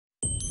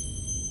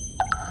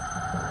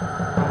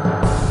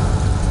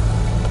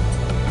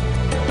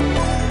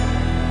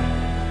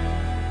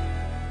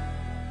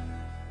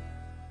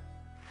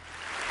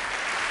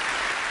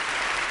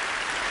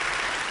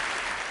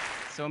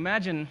So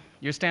imagine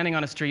you're standing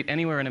on a street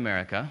anywhere in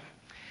America,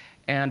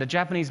 and a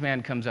Japanese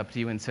man comes up to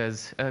you and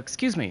says,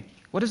 excuse me,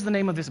 what is the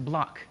name of this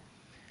block?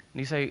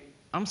 And you say,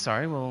 I'm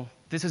sorry, well,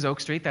 this is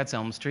Oak Street, that's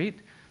Elm Street.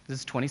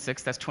 This is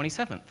 26th, that's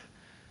 27th.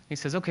 He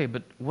says, okay,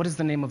 but what is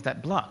the name of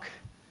that block?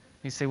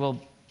 And you say,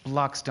 well,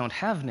 blocks don't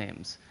have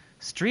names.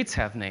 Streets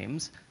have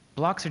names.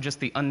 Blocks are just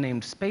the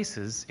unnamed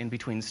spaces in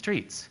between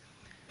streets.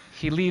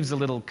 He leaves a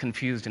little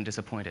confused and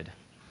disappointed.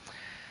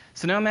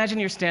 So now imagine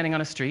you're standing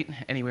on a street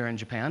anywhere in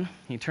Japan.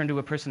 You turn to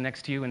a person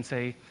next to you and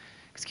say,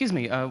 excuse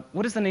me,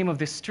 what is the name of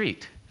this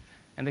street?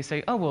 And they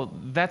say, oh, well,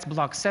 that's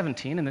block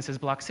 17 and this is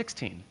block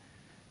 16.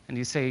 And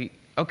you say,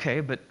 okay,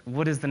 but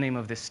what is the name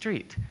of this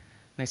street? And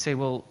they say,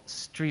 well,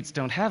 streets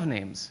don't have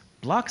names.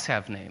 Blocks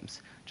have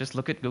names. Just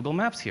look at Google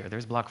Maps here.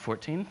 There's block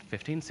 14,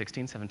 15,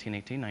 16, 17,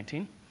 18,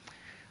 19.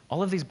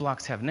 All of these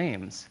blocks have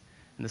names,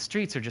 and the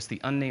streets are just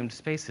the unnamed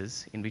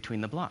spaces in between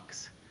the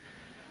blocks.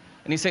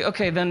 And you say,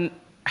 okay, then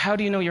how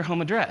do you know your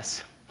home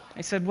address?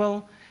 I said,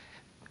 well,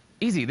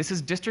 easy. This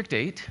is District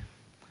 8.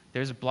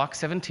 There's block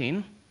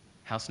 17,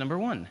 house number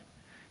 1.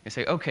 You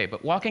say, okay,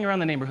 but walking around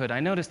the neighborhood, I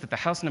noticed that the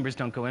house numbers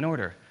don't go in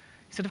order.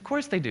 He said, of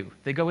course they do.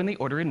 They go in the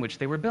order in which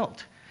they were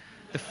built.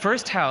 The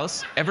first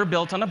house ever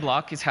built on a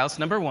block is house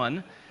number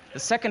 1. The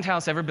second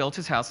house ever built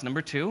is house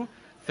number 2.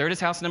 Third is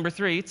house number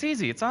 3. It's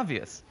easy. It's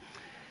obvious.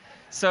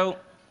 So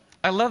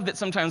I love that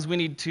sometimes we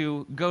need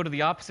to go to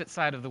the opposite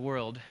side of the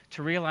world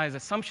to realize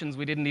assumptions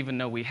we didn't even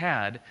know we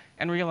had,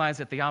 and realize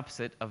that the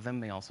opposite of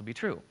them may also be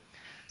true.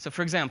 So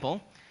for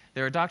example,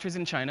 there are doctors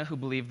in China who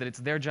believe that it's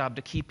their job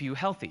to keep you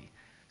healthy.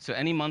 So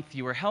any month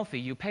you are healthy,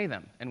 you pay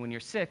them. And when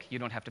you're sick, you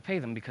don't have to pay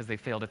them because they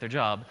failed at their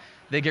job.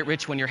 They get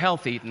rich when you're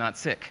healthy, not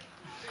sick.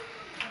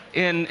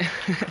 In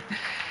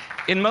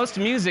most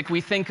music,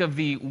 we think of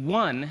the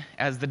 1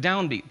 as the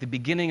downbeat, the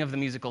beginning of the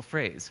musical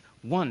phrase.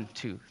 1,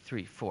 2,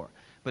 3, 4.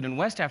 But in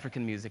West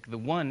African music, the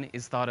 1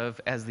 is thought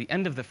of as the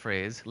end of the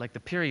phrase, like the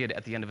period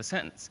at the end of a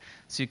sentence.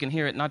 So you can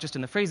hear it not just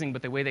in the phrasing,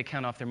 but the way they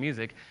count off their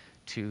music.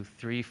 2,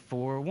 3,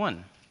 4,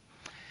 1.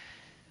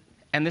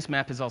 And this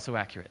map is also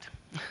accurate.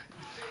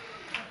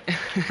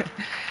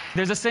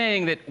 There's a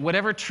saying that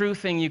whatever true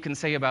thing you can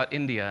say about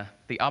India,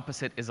 the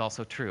opposite is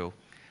also true.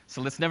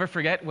 So let's never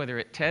forget, whether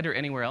at TED or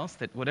anywhere else,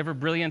 that whatever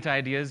brilliant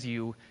ideas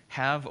you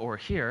have or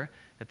hear,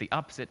 that the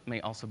opposite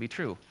may also be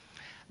true.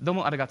 どう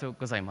もありがとう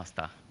ございまし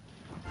た。